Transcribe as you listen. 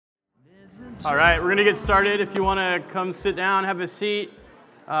All right, we're going to get started. If you want to come sit down, have a seat,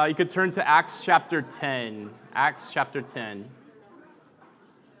 you could turn to Acts chapter 10. Acts chapter 10.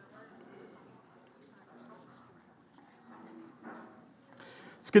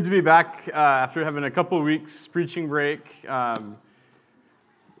 It's good to be back after having a couple of weeks preaching break.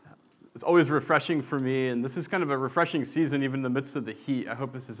 It's always refreshing for me, and this is kind of a refreshing season, even in the midst of the heat. I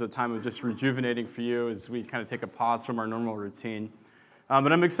hope this is a time of just rejuvenating for you as we kind of take a pause from our normal routine.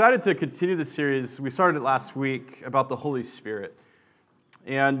 But I'm excited to continue the series. We started it last week about the Holy Spirit.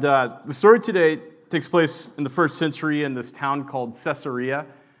 And the story today takes place in the first century in this town called Caesarea.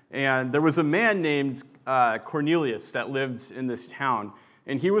 And there was a man named Cornelius that lived in this town.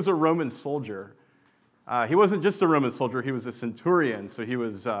 And he was a Roman soldier. He wasn't just a Roman soldier, he was a centurion. So he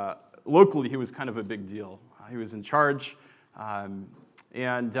was, locally, he was kind of a big deal. He was in charge.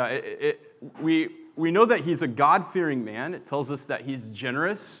 We know that he's a God-fearing man. It tells us that he's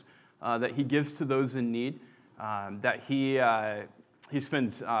generous, that he gives to those in need, that he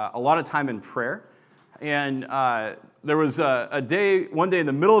spends a lot of time in prayer. And there was one day in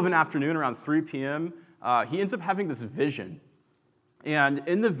the middle of an afternoon around 3 p.m., he ends up having this vision. And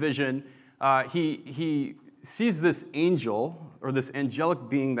in the vision, he sees this angel or this angelic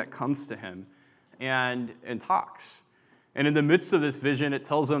being that comes to him and talks. And in the midst of this vision, it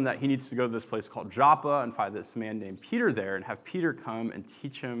tells him that he needs to go to this place called Joppa and find this man named Peter there and have Peter come and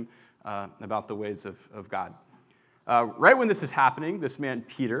teach him about the ways of God. Right when this is happening, this man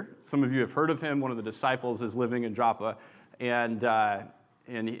Peter, some of you have heard of him, one of the disciples is living in Joppa, and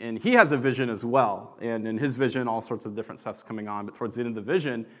he has a vision as well. And in his vision, all sorts of different stuff's coming on. But towards the end of the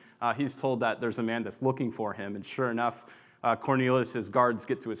vision, he's told that there's a man that's looking for him. And sure enough, Cornelius' guards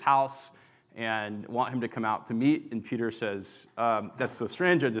get to his house and want him to come out to meet. And Peter says, that's so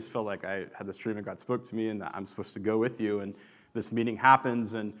strange. I just feel like I had this dream and God spoke to me and that I'm supposed to go with you. And this meeting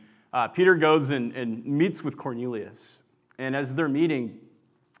happens. And Peter goes and meets with Cornelius. And as they're meeting,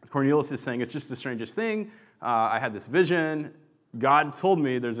 Cornelius is saying, it's just the strangest thing. I had this vision. God told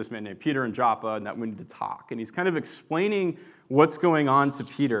me there's this man named Peter in Joppa and that we need to talk. And he's kind of explaining what's going on to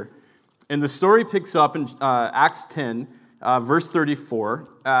Peter. And the story picks up in Acts 10, verse 34,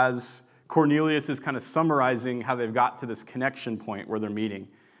 as Cornelius is kind of summarizing how they've got to this connection point where they're meeting.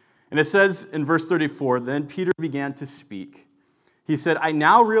 And it says in verse 34, then Peter began to speak. He said, I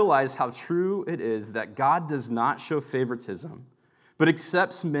now realize how true it is that God does not show favoritism, but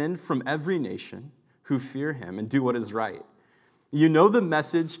accepts men from every nation who fear him and do what is right. You know the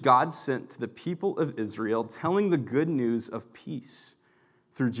message God sent to the people of Israel, telling the good news of peace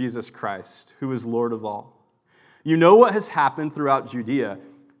through Jesus Christ, who is Lord of all. You know what has happened throughout Judea,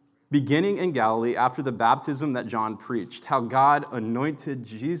 beginning in Galilee after the baptism that John preached, how God anointed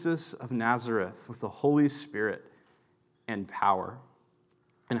Jesus of Nazareth with the Holy Spirit and power,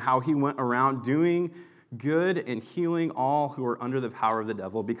 and how he went around doing good and healing all who were under the power of the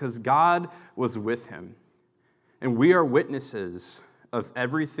devil, because God was with him. And we are witnesses of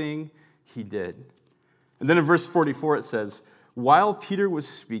everything he did. And then in verse 44 it says, while Peter was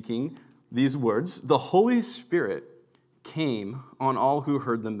speaking these words, the Holy Spirit came on all who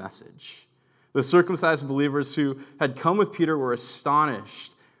heard the message. The circumcised believers who had come with Peter were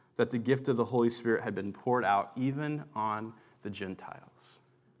astonished that the gift of the Holy Spirit had been poured out even on the Gentiles.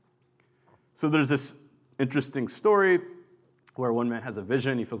 So there's this interesting story where one man has a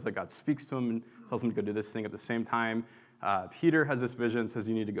vision. He feels like God speaks to him and tells him to go do this thing. At the same time, Peter has this vision, says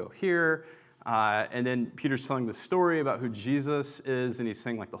you need to go here. And then Peter's telling the story about who Jesus is, and he's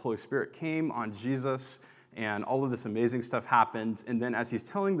saying like the Holy Spirit came on Jesus, and all of this amazing stuff happens. And then as he's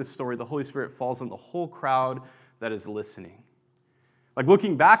telling the story, the Holy Spirit falls on the whole crowd that is listening. Like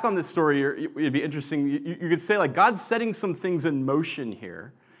looking back on this story, it'd be interesting. You could say like God's setting some things in motion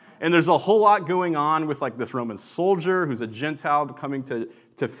here. And there's a whole lot going on with like this Roman soldier who's a Gentile coming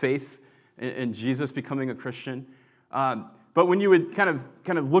to faith in Jesus, becoming a Christian. But when you would kind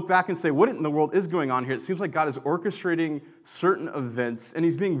of look back and say, what in the world is going on here? It seems like God is orchestrating certain events, and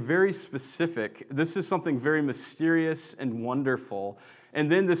he's being very specific. This is something very mysterious and wonderful.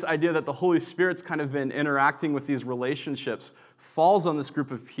 And then this idea that the Holy Spirit's kind of been interacting with these relationships falls on this group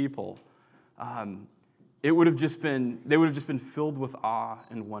of people. They would have just been filled with awe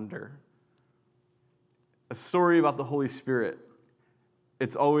and wonder. A story about the Holy Spirit,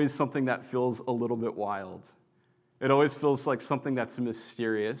 it's always something that feels a little bit wild. It always feels like something that's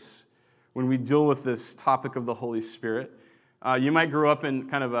mysterious. When we deal with this topic of the Holy Spirit, you might grow up in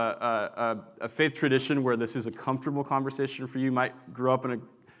kind of a faith tradition where this is a comfortable conversation for you. You might grow up in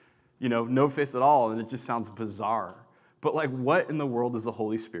no faith at all, and it just sounds bizarre. But like, what in the world is the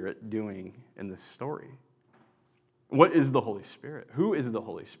Holy Spirit doing in this story? What is the Holy Spirit? Who is the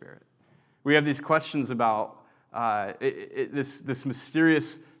Holy Spirit? We have these questions about this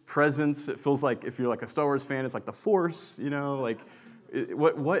mysterious presence. It feels like, if you're like a Star Wars fan, it's like the Force, like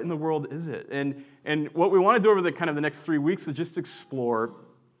what in the world is it? And what we want to do over the next 3 weeks is just explore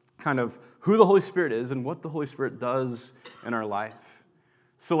kind of who the Holy Spirit is and what the Holy Spirit does in our life.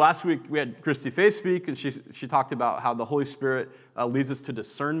 So last week we had Christy Fay speak, and she talked about how the Holy Spirit leads us to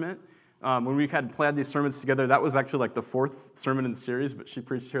discernment. When we had planned these sermons together, that was actually like the 4th sermon in the series, but she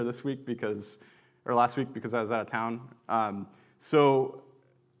preached here last week because I was out of town. So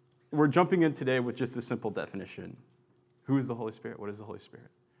we're jumping in today with just a simple definition. Who is the Holy Spirit? What is the Holy Spirit?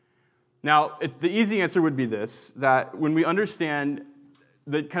 Now, the easy answer would be this, that when we understand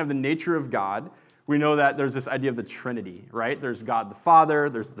the nature of God, we know that there's this idea of the Trinity, right? There's God the Father,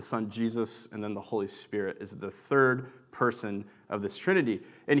 there's the Son Jesus, and then the Holy Spirit is the third person of this Trinity.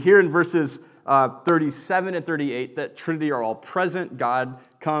 And here in verses 37 and 38, that Trinity are all present. God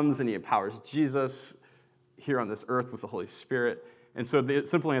comes and he empowers Jesus here on this earth with the Holy Spirit. And so the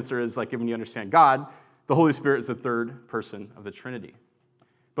simple answer is, when you understand God, the Holy Spirit is the third person of the Trinity.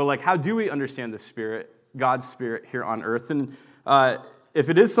 But how do we understand the Spirit, God's Spirit here on earth? And if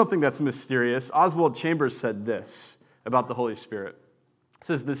it is something that's mysterious, Oswald Chambers said this about the Holy Spirit. It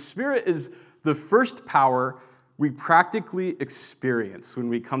says, the Spirit is the first power we practically experience when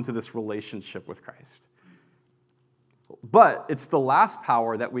we come to this relationship with Christ. But it's the last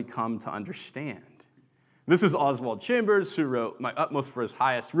power that we come to understand. This is Oswald Chambers, who wrote My Utmost for His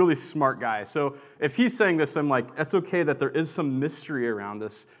Highest, really smart guy. So if he's saying this, I'm like, that's okay that there is some mystery around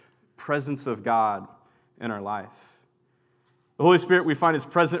this presence of God in our life. The Holy Spirit, we find, is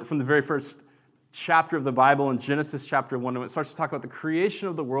present from the very first chapter of the Bible in Genesis chapter 1. When it starts to talk about the creation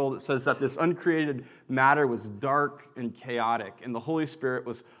of the world, it says that this uncreated matter was dark and chaotic, and the Holy Spirit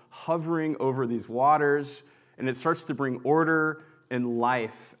was hovering over these waters, and it starts to bring order and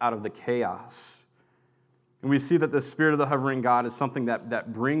life out of the chaos. And we see that the Spirit of the hovering God is something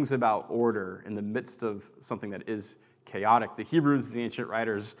that brings about order in the midst of something that is chaotic. The Hebrews, the ancient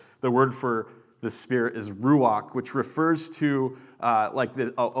writers, the word for the Spirit is ruach, which refers to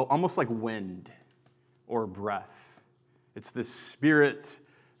almost like wind or breath. It's this Spirit,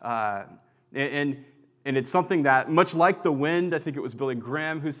 and it's something that, much like the wind, I think it was Billy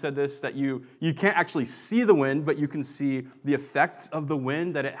Graham who said this, that you can't actually see the wind, but you can see the effects of the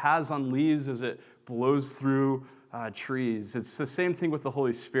wind that it has on leaves as it blows through trees. It's the same thing with the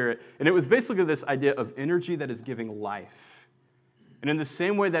Holy Spirit. And it was basically this idea of energy that is giving life. And in the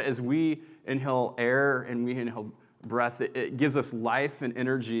same way that as we inhale air and we inhale breath, it gives us life and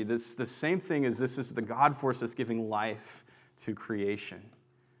energy. The same thing as this is the God force that's giving life to creation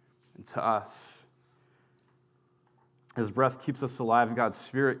and to us. As breath keeps us alive, God's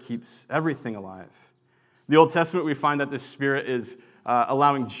Spirit keeps everything alive. In the Old Testament, we find that this Spirit is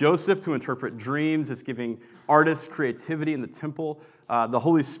allowing Joseph to interpret dreams. It's giving artists creativity in the temple. The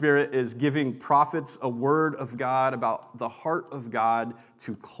Holy Spirit is giving prophets a word of God about the heart of God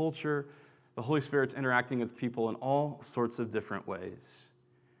to culture. The Holy Spirit's interacting with people in all sorts of different ways.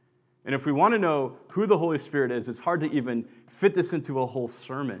 And if we want to know who the Holy Spirit is, it's hard to even fit this into a whole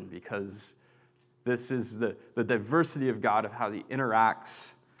sermon, because this is the diversity of God, of how he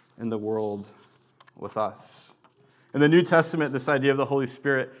interacts in the world with us. In the New Testament, this idea of the Holy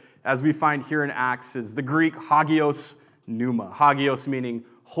Spirit, as we find here in Acts, is the Greek hagios pneuma. Hagios meaning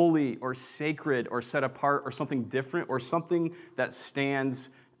holy or sacred or set apart or something different or something that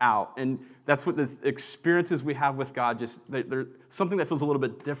stands out. And that's what the experiences we have with God, they're something that feels a little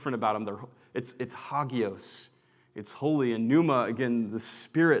bit different about them. It's hagios. It's holy. And pneuma, again, the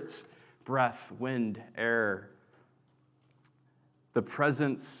Spirit's breath, wind, air. The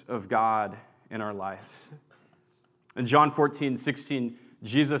presence of God in our life. In John 14:16,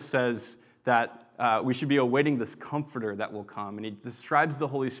 Jesus says that we should be awaiting this comforter that will come. And he describes the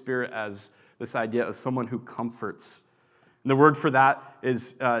Holy Spirit as this idea of someone who comforts. And the word for that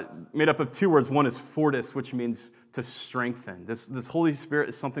is made up of two words. One is fortis, which means to strengthen. This Holy Spirit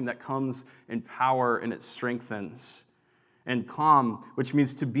is something that comes in power and it strengthens. And calm, which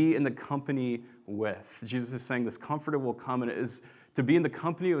means to be in the company with. Jesus is saying this comforter will come, and it is to be in the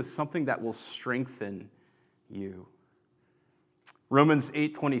company with something that will strengthen you. Romans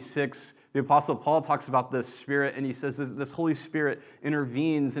 8:26, the Apostle Paul talks about the Spirit, and he says that this Holy Spirit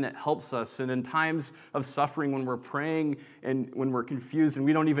intervenes and it helps us. And in times of suffering, when we're praying and when we're confused and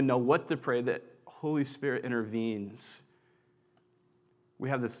we don't even know what to pray, that Holy Spirit intervenes. We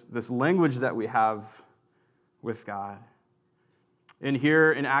have this language that we have with God. And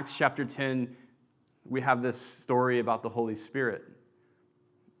here in Acts chapter 10, we have this story about the Holy Spirit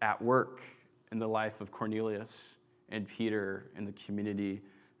at work in the life of Cornelius and Peter and the community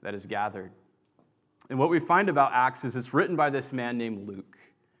that is gathered. And what we find about Acts is it's written by this man named Luke.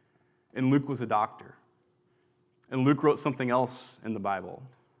 And Luke was a doctor. And Luke wrote something else in the Bible,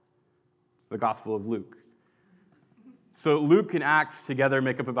 the Gospel of Luke. So Luke and Acts together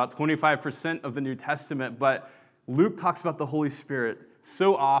make up about 25% of the New Testament, but Luke talks about the Holy Spirit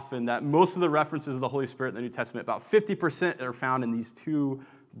so often that most of the references of the Holy Spirit in the New Testament, about 50% are found in these two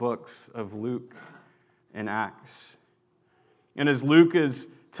books of Luke and Acts. And as Luke is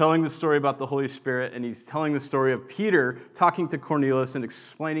telling the story about the Holy Spirit, and he's telling the story of Peter talking to Cornelius and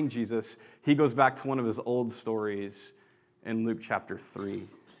explaining Jesus, he goes back to one of his old stories in Luke chapter 3.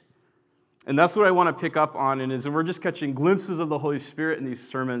 And that's what I want to pick up on, and as we're just catching glimpses of the Holy Spirit in these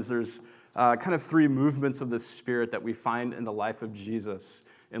sermons, there's kind of three movements of the Spirit that we find in the life of Jesus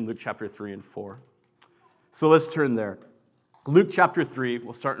in Luke chapter 3 and 4. So let's turn there. Luke chapter 3,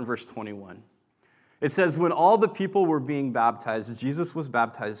 we'll start in verse 21. It says, when all the people were being baptized, Jesus was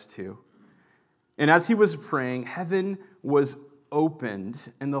baptized too. And as he was praying, heaven was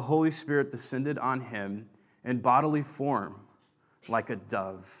opened, and the Holy Spirit descended on him in bodily form like a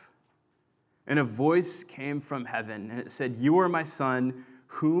dove. And a voice came from heaven, and it said, you are my Son,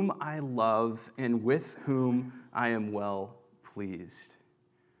 whom I love, and with whom I am well pleased.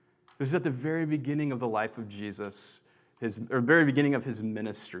 This is at the very beginning of the life of Jesus, very beginning of his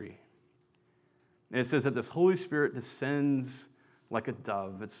ministry. And it says that this Holy Spirit descends like a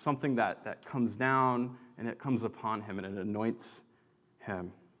dove. It's something that comes down and it comes upon him and it anoints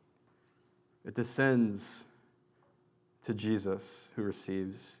him. It descends to Jesus who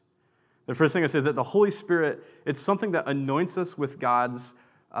receives. The first thing I say that the Holy Spirit, it's something that anoints us with God's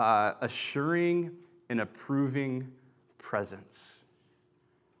assuring and approving presence.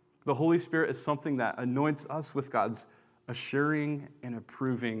 The Holy Spirit is something that anoints us with God's assuring and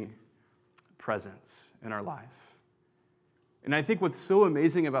approving presence in our life. And I think what's so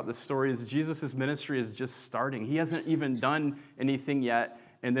amazing about this story is Jesus' ministry is just starting. He hasn't even done anything yet.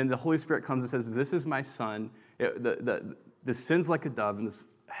 And then the Holy Spirit comes and says, this is my Son. The descends like a dove, and the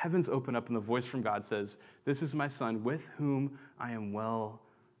heavens open up, and the voice from God says, this is my Son, with whom I am well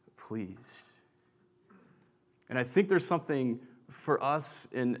pleased. And I think there's something for us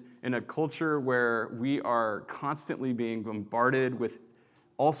in a culture where we are constantly being bombarded with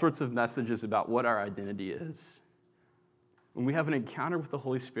all sorts of messages about what our identity is. When we have an encounter with the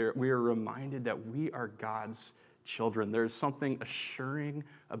Holy Spirit, we are reminded that we are God's children. There's something assuring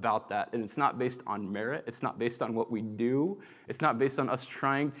about that, and it's not based on merit. It's not based on what we do. It's not based on us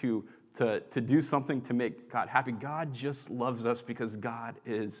trying to do something to make God happy. God just loves us because God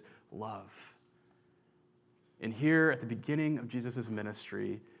is love. And here at the beginning of Jesus'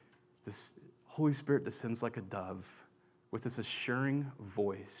 ministry, this Holy Spirit descends like a dove with this assuring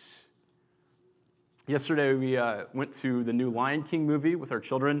voice. Yesterday, we went to the new Lion King movie with our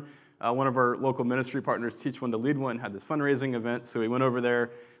children. One of our local ministry partners, Teach One to Lead One, had this fundraising event, so we went over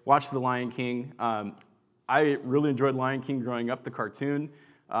there, watched the Lion King. I really enjoyed Lion King growing up, the cartoon.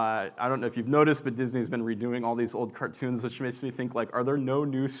 I don't know if you've noticed, but Disney's been redoing all these old cartoons, which makes me think, are there no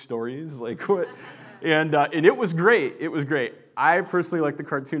new stories? What? And it was great. It was great. I personally like the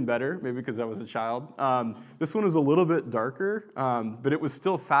cartoon better, maybe because I was a child. This one was a little bit darker, but it was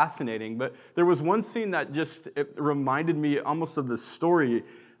still fascinating. But there was one scene that it reminded me almost of the story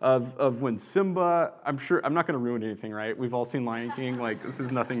of when Simba, I'm not going to ruin anything, right? We've all seen Lion King. This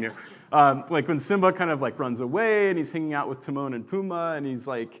is nothing new. When Simba kind of runs away and he's hanging out with Timon and Pumbaa, and he's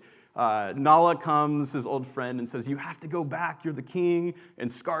Nala comes, his old friend, and says, you have to go back, you're the king,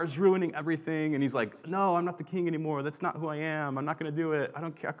 and Scar's ruining everything. And he's like, no, I'm not the king anymore. That's not who I am. I'm not going to do it. I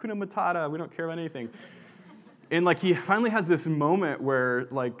don't care. Hakuna Matata. We don't care about anything. And he finally has this moment where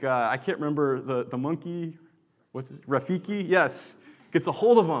I can't remember the monkey, Rafiki? Yes, gets a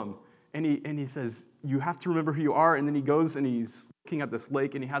hold of him. And he says, you have to remember who you are. And then he goes and he's looking at this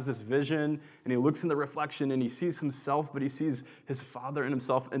lake and he has this vision and he looks in the reflection and he sees himself, but he sees his father in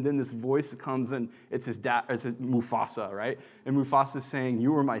himself. And then this voice comes and it's his dad, it's Mufasa, right? And Mufasa is saying,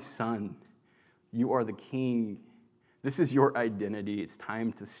 you are my son. You are the king. This is your identity. It's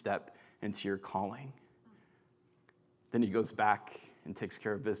time to step into your calling. Then he goes back and takes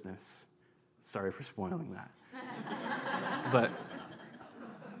care of business. Sorry for spoiling that. But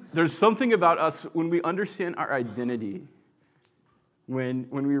there's something about us when we understand our identity, when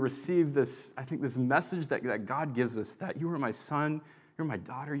we receive this, I think this message that God gives us, that you are my son, you're my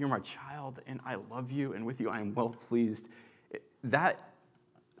daughter, you're my child, and I love you, and with you I am well pleased. That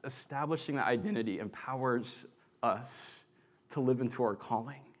establishing that identity empowers us to live into our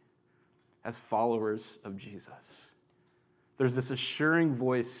calling as followers of Jesus. There's this assuring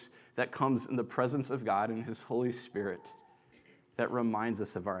voice that comes in the presence of God and his Holy Spirit. that reminds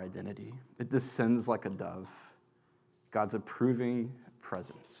us of our identity. It descends like a dove, God's approving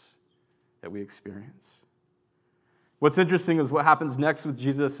presence that we experience. What's interesting is what happens next with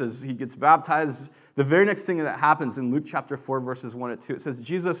Jesus as he gets baptized. The very next thing that happens in Luke chapter 4, verses 1 and 2, it says,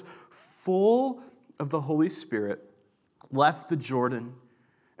 Jesus, full of the Holy Spirit, left the Jordan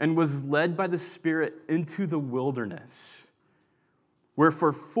and was led by the Spirit into the wilderness, where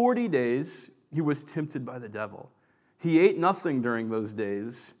for 40 days he was tempted by the devil. He ate nothing during those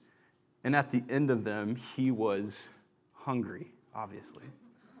days, and at the end of them, he was hungry, obviously.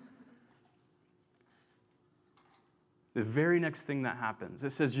 The very next thing that happens, it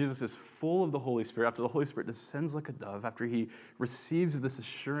says Jesus is full of the Holy Spirit after the Holy Spirit descends like a dove, after he receives this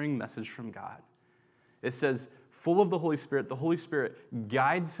assuring message from God. It says, full of the Holy Spirit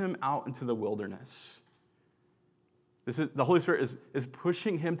guides him out into the wilderness. The Holy Spirit is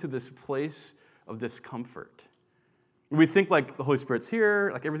pushing him to this place of discomfort. We think like the Holy Spirit's here,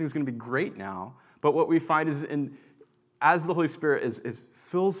 like everything's going to be great now, but what we find is as the Holy Spirit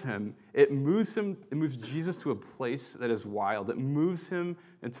fills him, it moves Jesus to a place that is wild. It moves him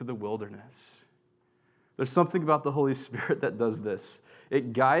into the wilderness. There's something about the Holy Spirit that does this.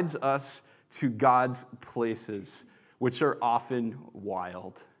 It guides us to God's places, which are often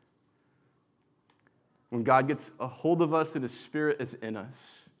wild. When God gets a hold of us and his Spirit is in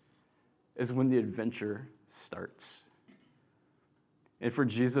us, is when the adventure starts. And for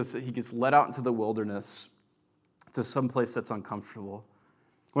Jesus, he gets led out into the wilderness to some place that's uncomfortable.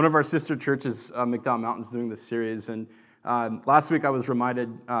 One of our sister churches, McDowell Mountain's doing this series, and last week I was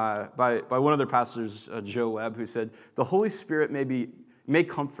reminded by one of their pastors, Joe Webb, who said, the Holy Spirit may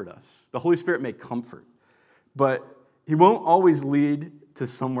comfort us. The Holy Spirit may comfort, but he won't always lead to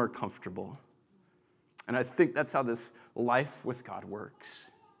somewhere comfortable. And I think that's how this life with God works.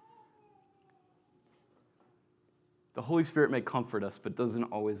 The Holy Spirit may comfort us, but doesn't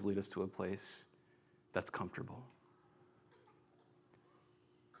always lead us to a place that's comfortable.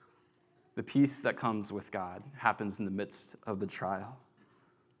 The peace that comes with God happens in the midst of the trial.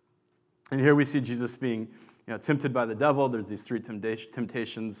 And here we see Jesus being tempted by the devil. There's these 3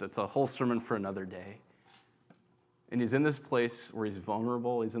 temptations. It's a whole sermon for another day. And he's in this place where he's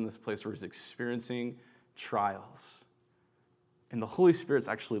vulnerable. He's in this place where he's experiencing trials. And the Holy Spirit's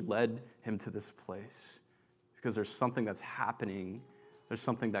actually led him to this place because there's something that's happening. There's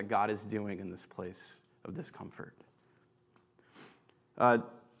something that God is doing in this place of discomfort.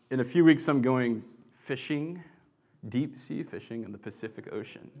 In a few weeks, I'm going fishing, deep sea fishing in the Pacific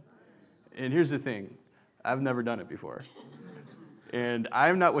Ocean. And here's the thing. I've never done it before. And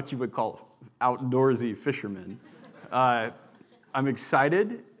I'm not what you would call outdoorsy fisherman. I'm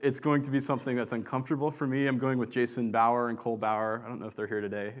excited. It's going to be something that's uncomfortable for me. I'm going with Jason Bauer and Cole Bauer. I don't know if they're here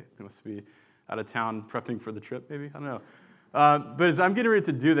today. They must be out of town prepping for the trip, maybe. I don't know. But as I'm getting ready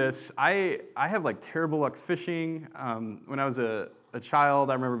to do this, I have like terrible luck fishing. When I was a child,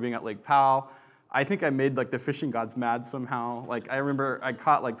 I remember being at Lake Powell. I think I made like the fishing gods mad somehow. Like I remember I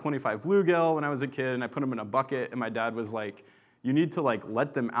caught like 25 bluegill when I was a kid, and I put them in a bucket, and my dad was like, you need to like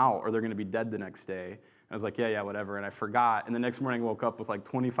let them out or they're gonna be dead the next day. I was like, yeah, whatever, and I forgot. And the next morning I woke up with like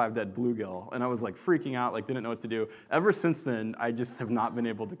 25 dead bluegill, and I was like freaking out, like didn't know what to do. Ever since then, I just have not been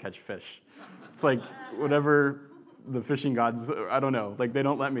able to catch fish. It's like whatever the fishing gods, I don't know, like they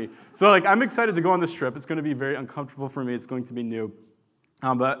don't let me. So like I'm excited to go on this trip. It's gonna be very uncomfortable for me. It's going to be new.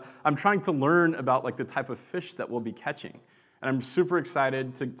 But I'm trying to learn about like the type of fish that we'll be catching. And I'm super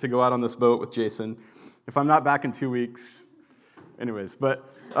excited to go out on this boat with Jason. If I'm not back in 2 weeks, anyways,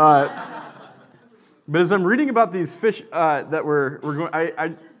 but as I'm reading about these fish that we're going,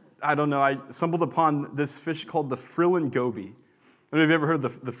 I don't know, I stumbled upon this fish called the frillin goby. I don't know if you've ever heard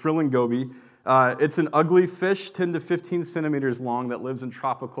of the frillin goby. It's an ugly fish, 10 to 15 centimeters long, that lives in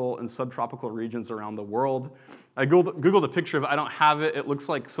tropical and subtropical regions around the world. I Googled a picture of it. I don't have it. It looks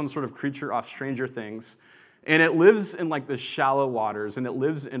like some sort of creature off Stranger Things. And it lives in like the shallow waters, and it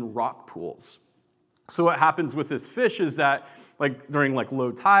lives in rock pools. So what happens with this fish is that like during like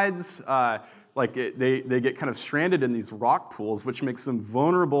low tides, they get kind of stranded in these rock pools, which makes them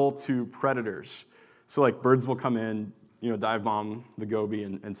vulnerable to predators. So like birds will come in, dive bomb the goby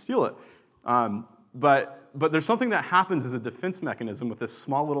and steal it. But there's something that happens as a defense mechanism with this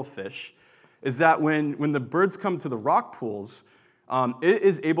small little fish, is that when the birds come to the rock pools, it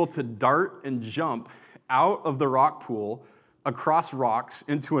is able to dart and jump out of the rock pool, across rocks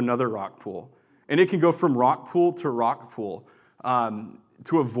into another rock pool. And it can go from rock pool to rock pool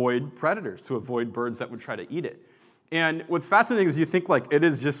to avoid predators, to avoid birds that would try to eat it. And what's fascinating is you think like it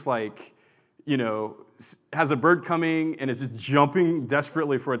is just like, has a bird coming and is just jumping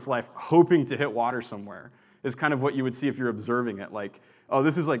desperately for its life, hoping to hit water somewhere. is kind of what you would see if you're observing it. Like, oh,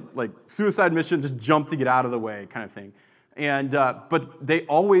 this is like suicide mission, just jump to get out of the way kind of thing. And but they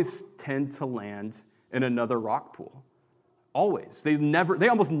always tend to land in another rock pool. Always. They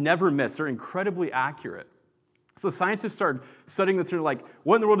almost never miss. They're incredibly accurate. So scientists started studying this. They're like,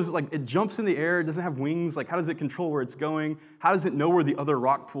 what in the world is it like? It jumps in the air. It doesn't have wings. Like, how does it control where it's going? How does it know where the other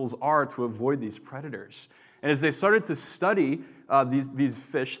rock pools are to avoid these predators? And as they started to study these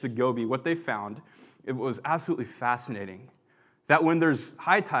fish, the goby, what they found, it was absolutely fascinating. That when there's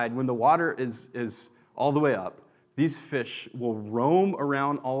high tide, when the water is all the way up, these fish will roam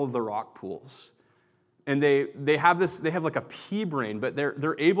around all of the rock pools. And they have like a pea brain, but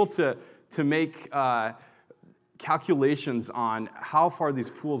they're able to make calculations on how far these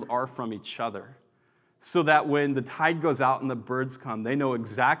pools are from each other, so that when the tide goes out and the birds come, they know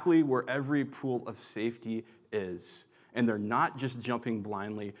exactly where every pool of safety is. And they're not just jumping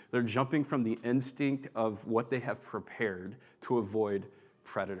blindly, they're jumping from the instinct of what they have prepared to avoid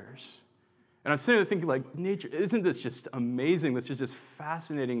predators. And I'm sitting there thinking, like, nature, isn't this just amazing? This is just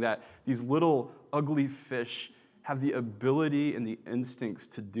fascinating that these little ugly fish have the ability and the instincts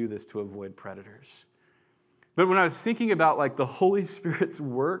to do this to avoid predators. But when I was thinking about like the Holy Spirit's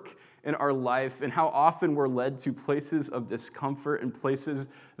work in our life and how often we're led to places of discomfort and places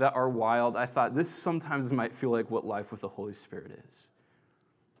that are wild, I thought this sometimes might feel like what life with the Holy Spirit is.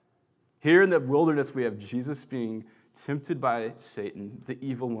 Here in the wilderness, we have Jesus being tempted by Satan, the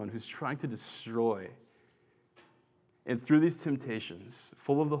evil one, who's trying to destroy. And through these temptations,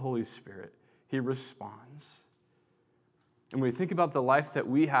 full of the Holy Spirit, he responds. And when we think about the life that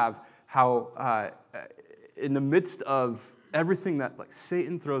we have, how in the midst of everything that like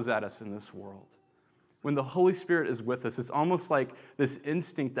Satan throws at us in this world, when the Holy Spirit is with us, it's almost like this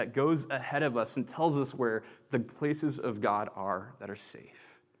instinct that goes ahead of us and tells us where the places of God are that are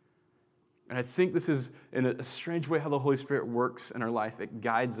safe. And I think this is, in a strange way, how the Holy Spirit works in our life. It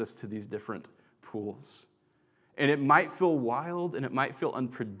guides us to these different pools. And it might feel wild and it might feel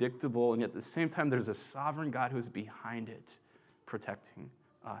unpredictable, and yet at the same time, there's a sovereign God who is behind it, protecting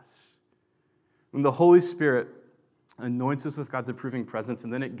us. When the Holy Spirit anoints us with God's approving presence,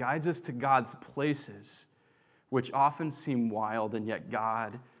 and then it guides us to God's places, which often seem wild, and yet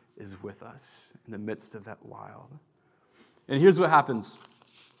God is with us in the midst of that wild. And here's what happens.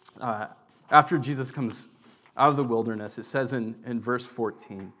 After Jesus comes out of the wilderness, it says in verse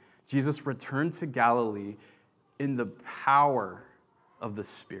 14, Jesus returned to Galilee in the power of the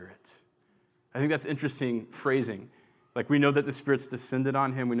Spirit. I think that's interesting phrasing. Like, we know that the Spirit's descended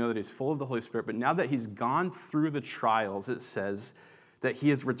on him. We know that he's full of the Holy Spirit. But now that he's gone through the trials, it says that he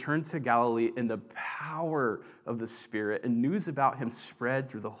has returned to Galilee in the power of the Spirit, and news about him spread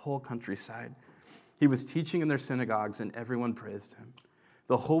through the whole countryside. He was teaching in their synagogues, and everyone praised him.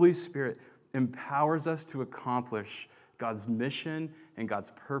 The Holy Spirit empowers us to accomplish God's mission and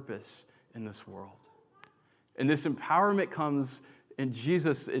God's purpose in this world. And this empowerment comes in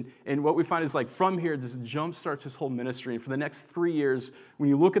Jesus, and what we find is like from here, this jump starts his whole ministry. And for the next 3 years, when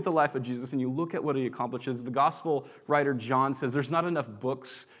you look at the life of Jesus and you look at what he accomplishes, the gospel writer John says there's not enough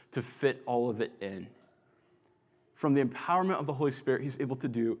books to fit all of it in. From the empowerment of the Holy Spirit, he's able to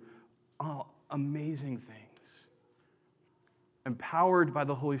do amazing things. Empowered by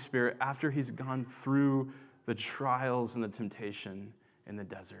the Holy Spirit after he's gone through the trials and the temptation in the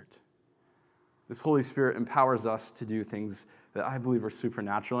desert. This Holy Spirit empowers us to do things that I believe are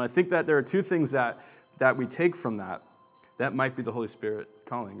supernatural. And I think that there are two things that we take from that. That might be the Holy Spirit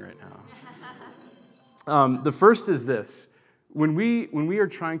calling right now. The first is this. When we are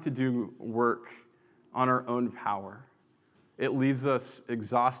trying to do work on our own power, it leaves us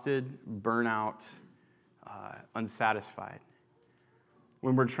exhausted, burnout, unsatisfied.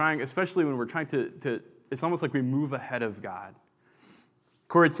 When we're trying, especially when we're trying to, it's almost like we move ahead of God.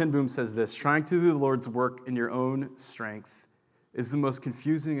 Corrie ten Boom says this: trying to do the Lord's work in your own strength is the most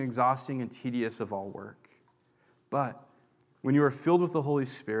confusing, exhausting, and tedious of all work. But when you are filled with the Holy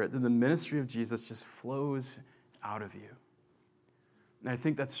Spirit, then the ministry of Jesus just flows out of you. And I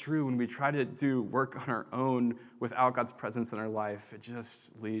think that's true when we try to do work on our own without God's presence in our life. It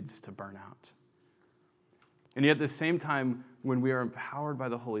just leads to burnout. And yet at the same time, when we are empowered by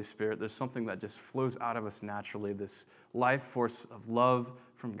the Holy Spirit, there's something that just flows out of us naturally, this life force of love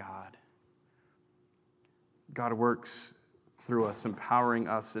from God. God works through us, empowering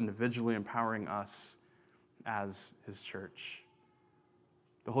us individually, empowering us as his church.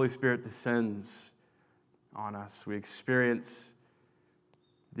 The Holy Spirit descends on us. We experience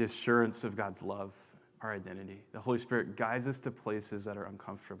the assurance of God's love, our identity. The Holy Spirit guides us to places that are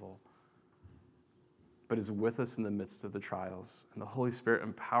uncomfortable. but is with us in the midst of the trials. And the Holy Spirit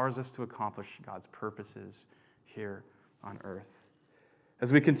empowers us to accomplish God's purposes here on earth.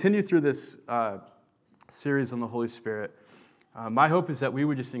 As we continue through this series on the Holy Spirit, my hope is that we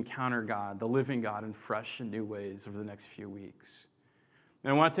would just encounter God, the living God, in fresh and new ways over the next few weeks.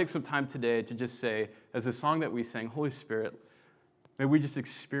 And I want to take some time today to just say, as the song that we sang, Holy Spirit, may we just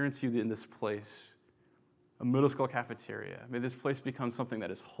experience you in this place, a middle school cafeteria. May this place become something that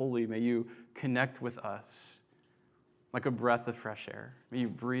is holy. May you connect with us like a breath of fresh air. May you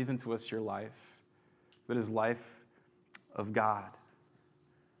breathe into us your life that is life of God.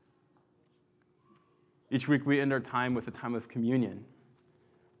 Each week we end our time with a time of communion.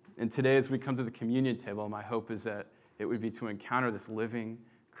 And today as we come to the communion table, my hope is that it would be to encounter this living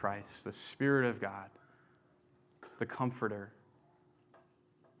Christ, the Spirit of God, the Comforter,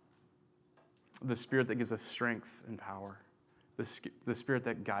 the Spirit that gives us strength and power, the Spirit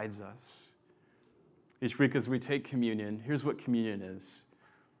that guides us. Each week as we take communion, here's what communion is.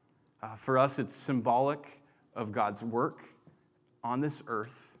 For us, it's symbolic of God's work on this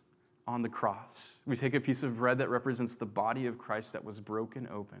earth, on the cross. We take a piece of bread that represents the body of Christ that was broken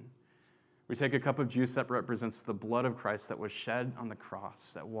open. We take a cup of juice that represents the blood of Christ that was shed on the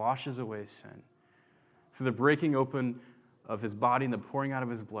cross, that washes away sin. Through the breaking open of his body and the pouring out of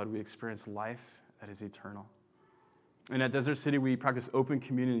his blood, we experience life that is eternal. And at Desert City, we practice open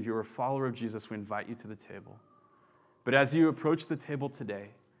communion. If you're a follower of Jesus, we invite you to the table. But as you approach the table today,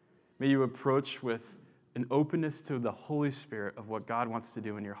 may you approach with an openness to the Holy Spirit of what God wants to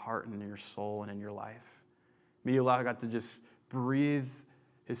do in your heart and in your soul and in your life. May you allow God to just breathe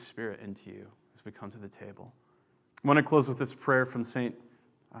his Spirit into you as we come to the table. I want to close with this prayer from St.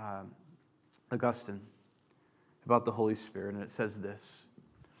 Augustine about the Holy Spirit, and it says this.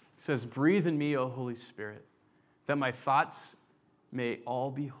 It says, "Breathe in me, O Holy Spirit, that my thoughts may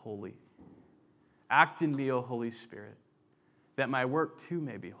all be holy. Act in me, O Holy Spirit, that my work too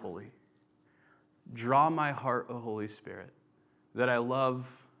may be holy. Draw my heart, O Holy Spirit, that I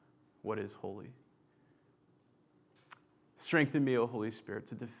love what is holy. Strengthen me, O Holy Spirit,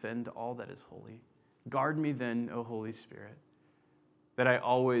 to defend all that is holy. Guard me then, O Holy Spirit, that I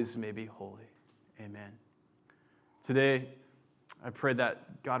always may be holy." Amen. Today, I pray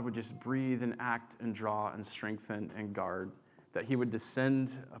that God would just breathe and act and draw and strengthen and guard, that he would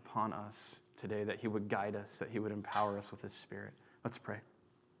descend upon us today, that he would guide us, that he would empower us with his Spirit. Let's pray.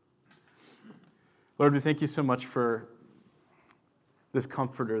 Lord, we thank you so much for this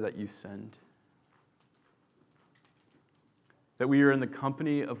comforter that you send, that we are in the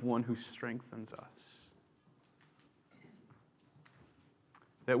company of one who strengthens us,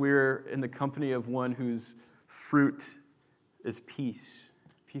 that we are in the company of one whose fruit is peace,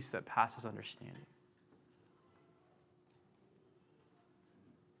 peace that passes understanding.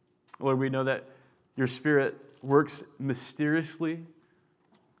 Lord, we know that your Spirit works mysteriously.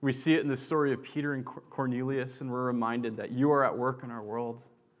 We see it in the story of Peter and Cornelius, and we're reminded that you are at work in our world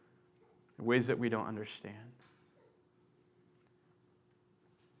in ways that we don't understand.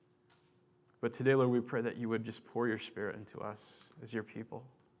 But today, Lord, we pray that you would just pour your Spirit into us as your people.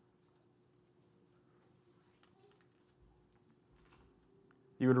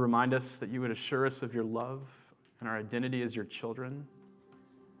 You would remind us, that you would assure us of your love and our identity as your children.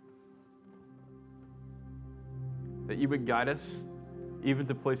 That you would guide us even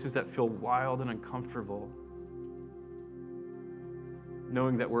to places that feel wild and uncomfortable,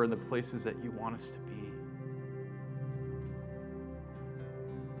 knowing that we're in the places that you want us to be.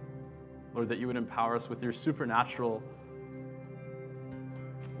 Lord, that you would empower us with your supernatural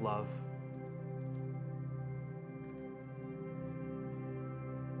love.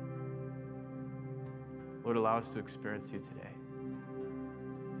 Lord, allow us to experience you today.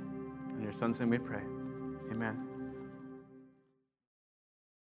 In your Son's name we pray. Amen.